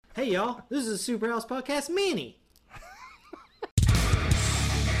Hey y'all, this is a Superhouse podcast mini.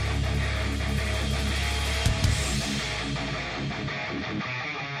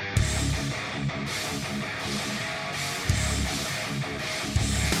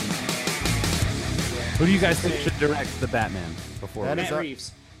 Who do you guys think should direct the Batman before? Matt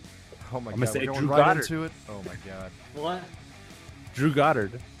Reeves. Oh my I'm god, gonna say we're going Drew right Goddard. into it. Oh my god. What? Drew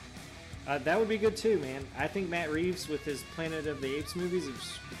Goddard. That would be good too, man. I think Matt Reeves with his Planet of the Apes movies,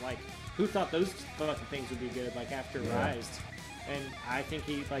 is like, who thought those fucking things would be good? Like after Rise, and I think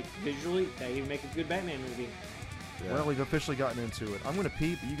he like visually that he'd make a good Batman movie. Yeah. Well, we've officially gotten into it. I'm gonna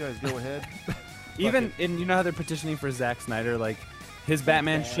pee, but you guys go ahead. Even and you know how they're petitioning for Zack Snyder, like his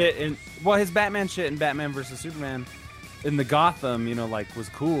Batman shit and his Batman shit in Batman versus Superman in the Gotham, you know, like was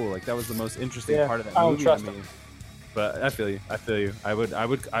cool. Like that was the most interesting part of that I don't movie trust to me. him. But I feel you.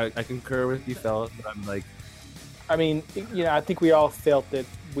 I concur with you, fellas. But I'm like, I mean, you know, I think we all felt that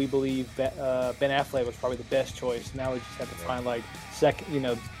we believe that Ben Affleck was probably the best choice. Now we just have to find like second, you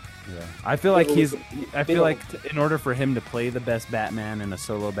know. yeah. I feel like in order for him to play the best Batman in a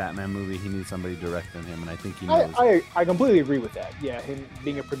solo Batman movie, he needs somebody directing him, and I think he knows. I completely agree with that. Yeah, him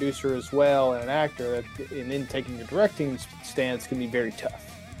being a producer as well and an actor, and then taking a directing stance can be very tough.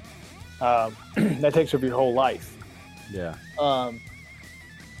 That takes over your whole life. Yeah.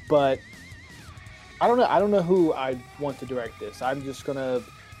 But I don't know. I don't know who I want to direct this. I'm just gonna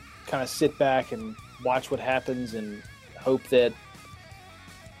kind of sit back and watch what happens and hope that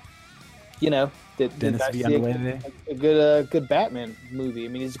that Dennis I see Villeneuve. a good Batman movie. I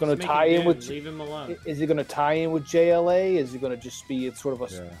mean, is it going to Just tie make it in good. with? Leave him alone. Is it going to tie in with JLA? Is it going to just be sort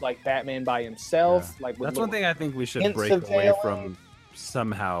of like Batman by himself? Yeah. Like with That's one thing I think we should hints break of away JLA? from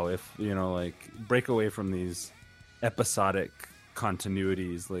somehow. If like break away from these episodic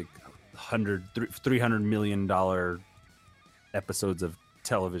continuities, like $300 million episodes of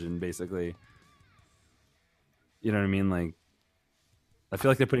television, basically. You know what I mean? Like, I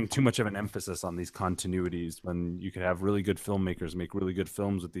feel like they're putting too much of an emphasis on these continuities when you could have really good filmmakers make really good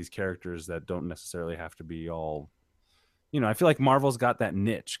films with these characters that don't necessarily have to be all. I feel like Marvel's got that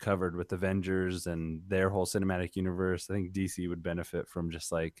niche covered with Avengers and their whole cinematic universe. I think DC would benefit from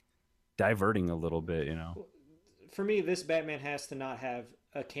just like diverting a little bit, For me, this Batman has to not have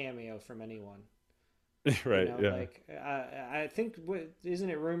a cameo from anyone. Right, yeah. Like I think, isn't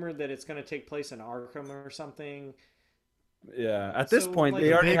it rumored that it's going to take place in Arkham or something? Yeah, at this point, like,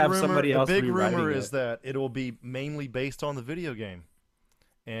 they already have somebody else. The big rewriting rumor it. is that it will be mainly based on the video game,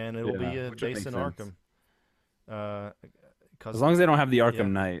 and it will be based in Arkham. As long as they don't have the Arkham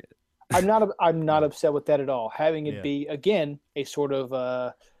Knight. I'm not upset with that at all. Having it be again a sort of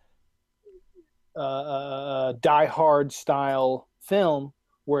Die Hard style film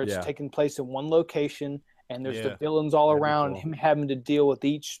where it's taking place in one location and there's the villains all around, him having to deal with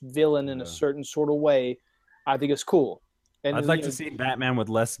each villain in a certain sort of way. I think it's cool. And I'd like to see Batman with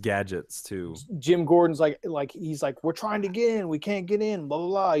less gadgets too. Jim Gordon's like he's like, we're trying to get in, we can't get in, blah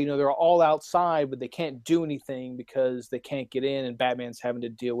blah blah. They're all outside, but they can't do anything because they can't get in, and Batman's having to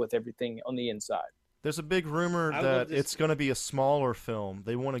deal with everything on the inside. There's a big rumor that it's going to be a smaller film.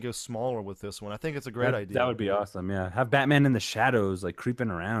 They want to go smaller with this one. I think it's a great idea. That would be awesome. Yeah, have Batman in the shadows, like creeping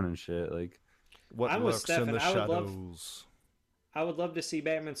around and shit. Like, what lurks in the shadows? I would love to see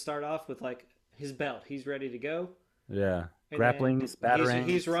Batman start off with like his belt. He's ready to go. Yeah, grapplings, batarangs.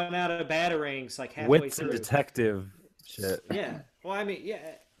 He's run out of batarangs like halfway wits through. and detective shit. Yeah. Well, I'm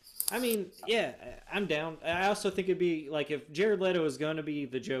down. I also think it'd be like if Jared Leto is going to be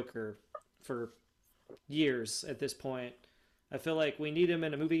the Joker for years at this point. I feel like we need him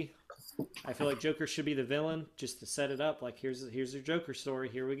in a movie. I feel like Joker should be the villain just to set it up. Like here's your Joker story.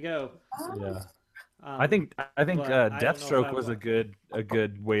 Here we go. Yeah. I think Deathstroke was a good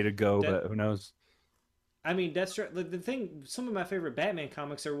way to go, but who knows? I mean, Deathstroke. The thing, some of my favorite Batman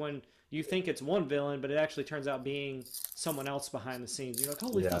comics are when you think it's one villain, but it actually turns out being someone else behind the scenes. You're like,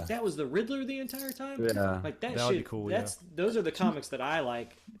 holy fuck, that was the Riddler the entire time. Yeah, like that would be cool. Those are the comics that I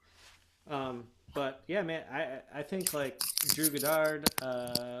like. But yeah, man, I think like Drew Goddard,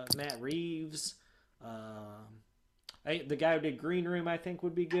 Matt Reeves, the guy who did Green Room, I think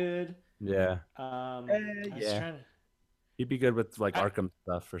would be good. Yeah. Yeah. He'd be good with like Arkham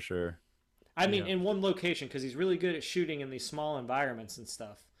stuff for sure. I mean, in one location because he's really good at shooting in these small environments and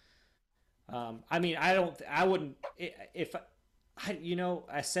stuff. I mean, I wouldn't. If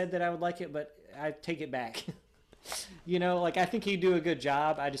I said that I would like it, but I take it back. Like I think he'd do a good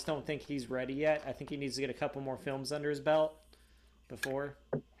job. I just don't think he's ready yet. I think he needs to get a couple more films under his belt before.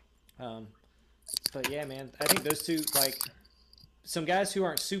 But yeah, man, I think those two, like, some guys who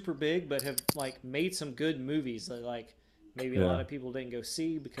aren't super big but have like made some good movies. Like maybe a lot of people didn't go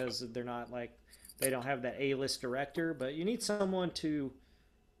see because they're not like, they don't have that A-list director. But you need someone to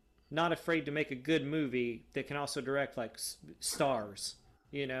not afraid to make a good movie that can also direct like stars,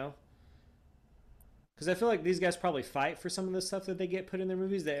 you know? Because I feel like these guys probably fight for some of the stuff that they get put in their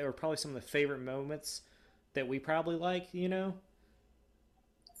movies that are probably some of the favorite moments that we probably like, you know?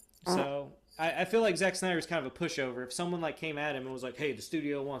 So I feel like Zack Snyder's kind of a pushover. If someone like came at him and was like, "Hey, the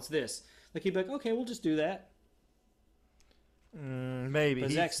studio wants this," like he'd be like, "Okay, we'll just do that." Maybe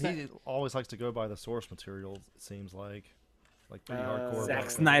he always likes to go by the source material. It seems like pretty hardcore. Zack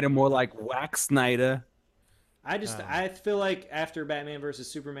Snyder, more like Wax Snyder. I feel like after Batman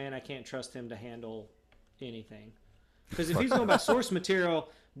versus Superman, I can't trust him to handle anything. Because if he's going by source material,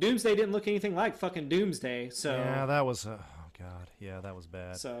 Doomsday didn't look anything like fucking Doomsday. So yeah, that was oh god, yeah, that was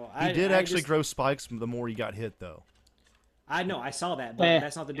bad. So he did actually grow spikes the more he got hit, though. I know, I saw that, but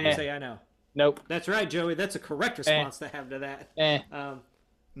that's not the Doomsday I know. Nope. That's right, Joey. That's a correct response to have to that.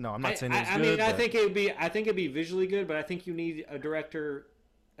 No, I'm not saying it's good. I mean, I think it'd be visually good, but I think you need a director,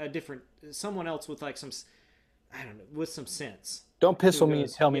 someone else with like some, I don't know, with some sense. Don't piss on me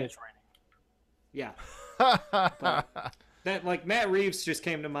and tell me it's raining. Yeah. That like Matt Reeves just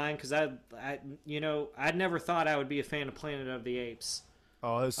came to mind because I'd never thought I would be a fan of Planet of the Apes.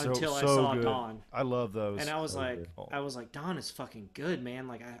 Oh, until I so saw good. Dawn. I love those. And I was like, Dawn is fucking good, man.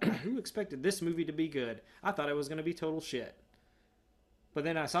 Like, who expected this movie to be good? I thought it was gonna be total shit. But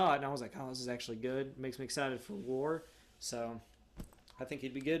then I saw it and I was like, oh, this is actually good. It makes me excited for War. So I think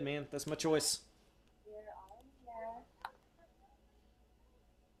he'd be good, man. That's my choice.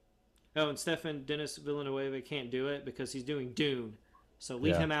 Oh, and Stefan Dennis Villanueva can't do it because he's doing Dune. So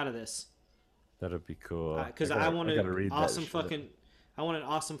leave him out of this. That'd be cool. Because I want an awesome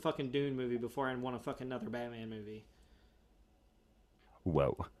fucking Dune movie before I want a fucking another Batman movie.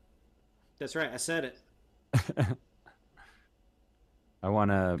 Whoa. That's right. I said it. I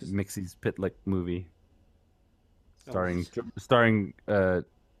want a Mixie's Pitlick movie. Starring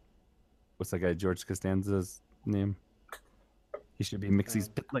what's that guy, George Costanza's name? He should be Mixie's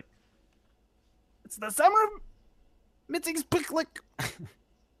Pitlick. It's the summer of Mixie's Pitlick. I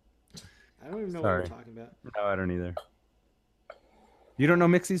don't even know what you're talking about. No, I don't either. You don't know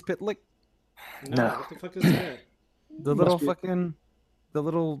Mixie's Pitlick? No. What the fuck is that? The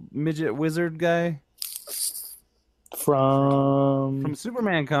little midget wizard guy from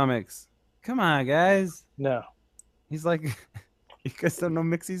Superman comics. Come on, guys. No. He's like, you guys don't know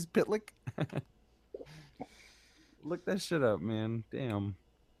Mixie's Pitlick? Look that shit up, man. Damn.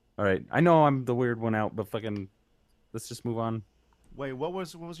 All right, I know I'm the weird one out, but fucking, let's just move on. Wait, what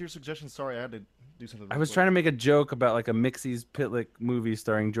was your suggestion? Sorry, I had to do something. I was trying to make a joke about like a Mixie's Pitlick movie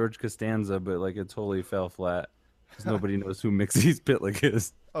starring George Costanza, but like it totally fell flat because nobody knows who Mixie's Pitlick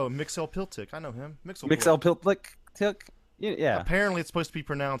is. Oh, Mixel Piltic, I know him. Mixel Piltic. Yeah. Apparently, it's supposed to be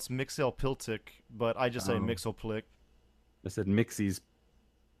pronounced Mixel Piltic, but I just say Mixel Plick. I said Mixie's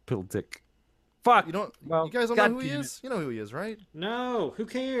Piltic. Fuck. You guys don't know who he is? You know who he is, right? No. Who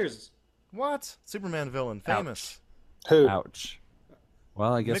cares? What? Superman villain, famous. Ouch. Who? Ouch.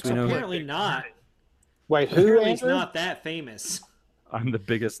 Well, I guess we know. Apparently not. Wait, who? He's not that famous. I'm the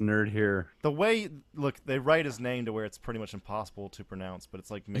biggest nerd here. The way, look, they write his name to where it's pretty much impossible to pronounce, but it's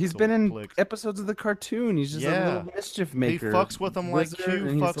like he's been in episodes of the cartoon. He's just a little mischief maker. He fucks with them like Q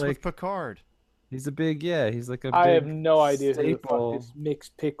fucks with Picard. He's a big, he's like a I big have no idea who the staple. fuck this Mix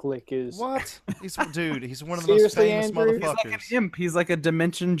Picklick is. What? He's one of the most famous Andrew? motherfuckers. He's like an imp. He's like a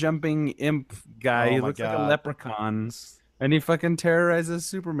dimension jumping imp guy. He looks like a leprechaun. And he fucking terrorizes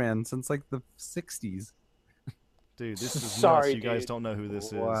Superman since like the 60s. Dude, this is nuts. You guys don't know who this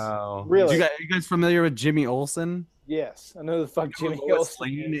is. Wow. Really? Are you guys familiar with Jimmy Olsen? Yes, I know who the fuck Jimmy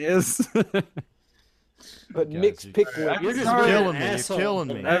Olsen is. But Mix Pickwick. You're just killing me. You're killing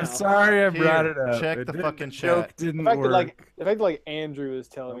me. I'm sorry I brought it up. Check the fucking chat. Joke didn't work. The fact that like Andrew is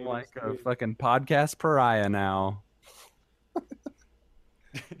telling me. I'm like a fucking podcast pariah now.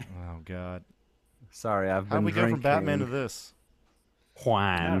 Oh God. Sorry, I've been How'd we drinking. go from Batman to this?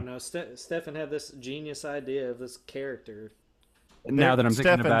 Juan. I don't know. Stefan had this genius idea of this character. Now that I'm thinking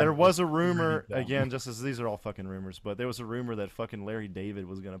Stefan, about there it, was a rumor, again, just as these are all fucking rumors, but there was a rumor that fucking Larry David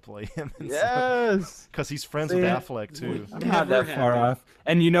was going to play him. Yes! Because he's friends with Affleck, too. I'm not that far off.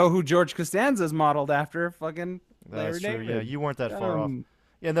 And you know who George Costanza is modeled after? Fucking Larry That's true, David. yeah. You weren't that far off.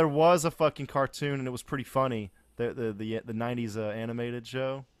 Yeah, and there was a fucking cartoon, and it was pretty funny. The 90s animated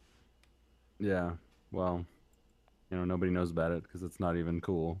show. Yeah, well, nobody knows about it because it's not even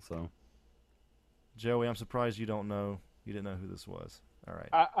cool, so. Joey, I'm surprised you didn't know who this was. All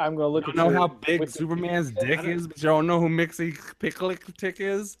right. I'm going to look at you. You know how big Superman's dick is, but you don't know who Mixie Picklick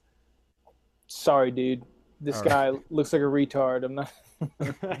is? Sorry, dude. this guy looks like a retard. I'm not.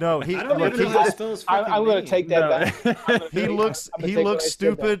 No, I don't even know how to spell his fucking I'm going to name. take that back. he looks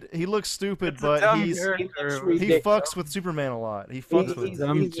stupid. He looks stupid, but he fucks with Superman a lot. He fucks with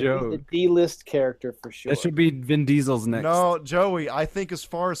him. He's a D-list character for sure. That should be Vin Diesel's next. No, Joey, I think as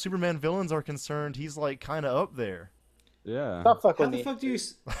far as Superman villains are concerned, he's like kind of up there. Yeah. Stop fucking How the fuck do you?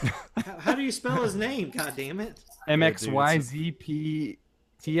 How do you spell his name? God damn it!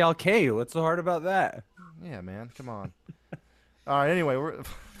 MXYZPTLK. What's so hard about that? Yeah, man. Come on. All right. Anyway, we're.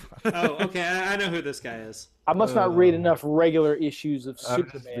 Oh, okay. I know who this guy is. I must not read enough regular issues of Superman. I'm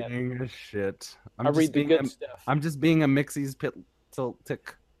just being a shit. I read the good stuff. I'm just being a Mixie's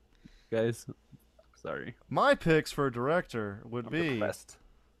tick, guys. Sorry. My picks for director would be.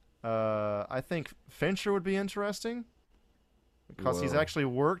 I think Fincher would be interesting because he's actually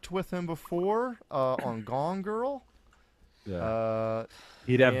worked with him before on Gone Girl. Yeah.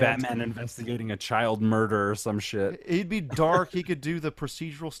 He'd have Batman investigating a child murder or some shit. He'd be dark. He could do the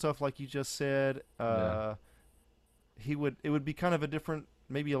procedural stuff like you just said. It would be kind of a different,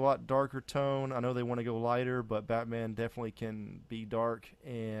 maybe a lot darker tone. I know they want to go lighter, but Batman definitely can be dark.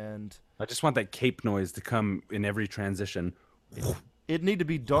 And I just want that cape noise to come in every transition. It need to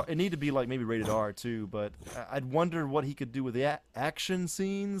be dark. It need to be like maybe rated R too. But I'd wonder what he could do with the action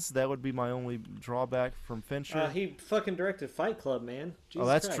scenes. That would be my only drawback from Fincher. He fucking directed Fight Club, man. Jesus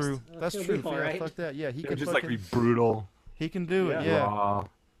that's Christ. true. That's true. All right. Fuck that. Yeah, he can just like be brutal. He can do it. Yeah. Raw.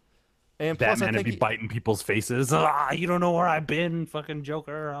 And plus, Batman would be biting people's faces. You don't know where I've been, fucking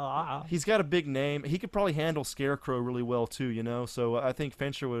Joker. He's got a big name. He could probably handle Scarecrow really well too. So I think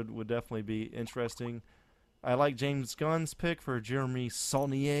Fincher would definitely be interesting. I like James Gunn's pick for Jeremy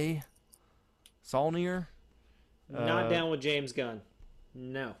Saulnier. Not down with James Gunn.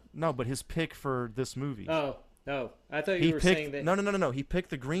 No. No, but his pick for this movie. Oh. I thought you were saying that. No. He picked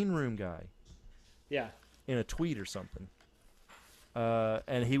the Green Room guy. Yeah. In a tweet or something.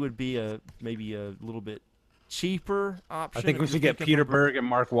 And he would be maybe a little bit cheaper option. I think we should get Peter Berg and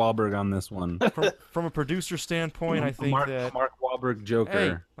Mark Wahlberg on this one. From a producer standpoint, I think that Mark Wahlberg Joker.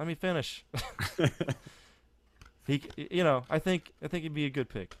 Hey, let me finish. I think he'd be a good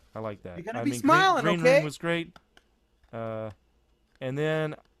pick. I like that. You're gonna be smiling, Green okay? Room was great. And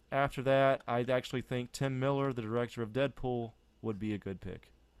then after that, I'd actually think Tim Miller, the director of Deadpool, would be a good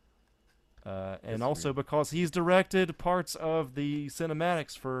pick. And also because he's directed parts of the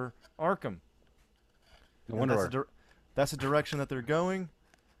cinematics for Arkham. That's a direction that they're going.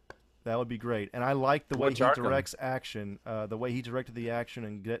 That would be great. And I like the way he directs action. The way he directed the action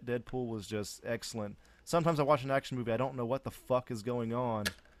in Deadpool was just excellent. Sometimes I watch an action movie, I don't know what the fuck is going on.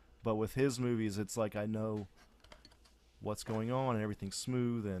 But with his movies, it's like I know what's going on and everything's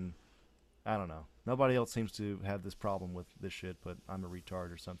smooth. And I don't know. Nobody else seems to have this problem with this shit, but I'm a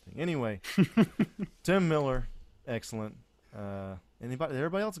retard or something. Anyway, Tim Miller, excellent.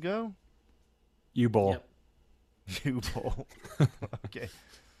 Everybody else go? U-Bowl. Yep. U-Bowl. Okay.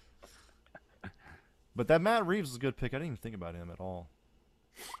 But that Matt Reeves is a good pick. I didn't even think about him at all.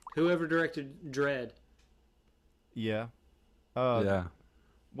 Whoever directed Dredd. Yeah. Yeah.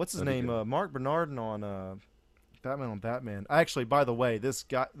 What's his name? Mark Bernardin on Batman on Batman. Actually, by the way, this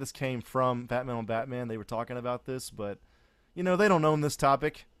came from Batman on Batman. They were talking about this, but they don't own this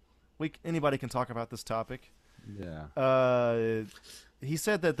topic. Anybody can talk about this topic. Yeah. He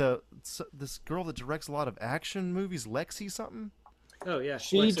said that this girl that directs a lot of action movies, Lexi something. Oh yeah,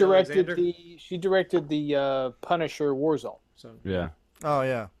 she directed the Punisher Warzone. So yeah. Oh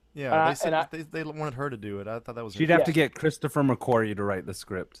yeah. Yeah, they said they wanted her to do it. I thought that was. She'd have to get Christopher McQuarrie to write the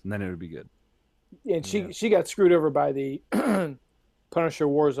script, and then it would be good. And she got screwed over by the Punisher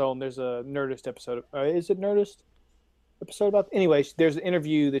Warzone. There's a Nerdist episode. Is it Nerdist episode about? Anyway, there's an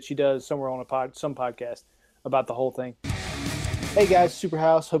interview that she does somewhere on some podcast about the whole thing. Hey guys,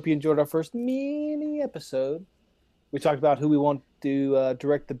 Superhouse. Hope you enjoyed our first mini episode. We talked about who we want to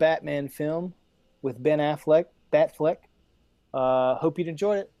direct the Batman film with Ben Affleck, Batfleck. Hope you'd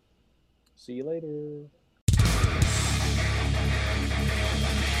enjoyed it. See you later.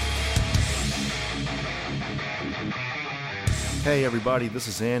 Hey everybody, this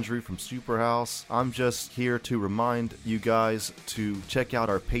is Andrew from Superhouse. I'm just here to remind you guys to check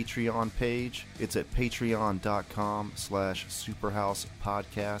out our Patreon page. It's at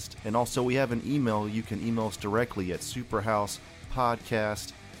patreon.com/superhousepodcast. And also we have an email. You can email us directly at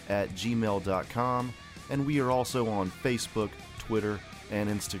superhousepodcast@gmail.com. And we are also on Facebook, Twitter, and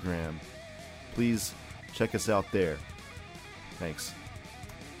Instagram. Please check us out there. Thanks.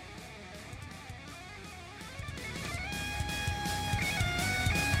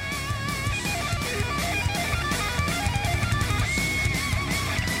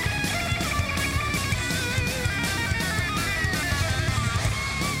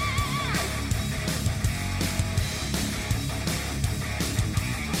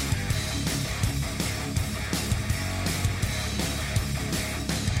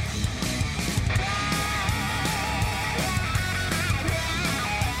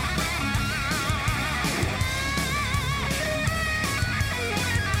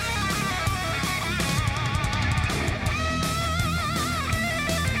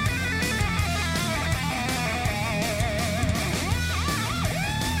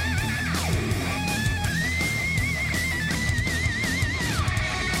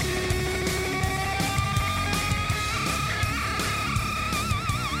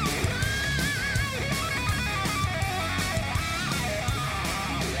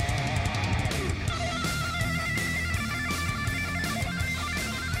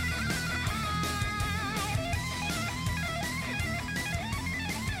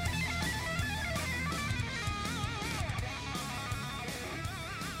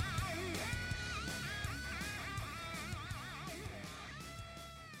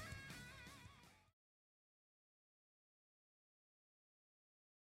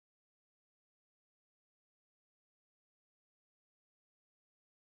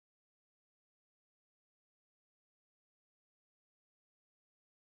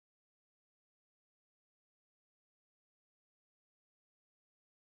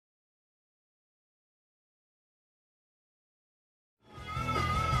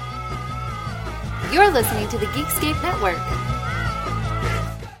 You're listening to the Geekscape Network.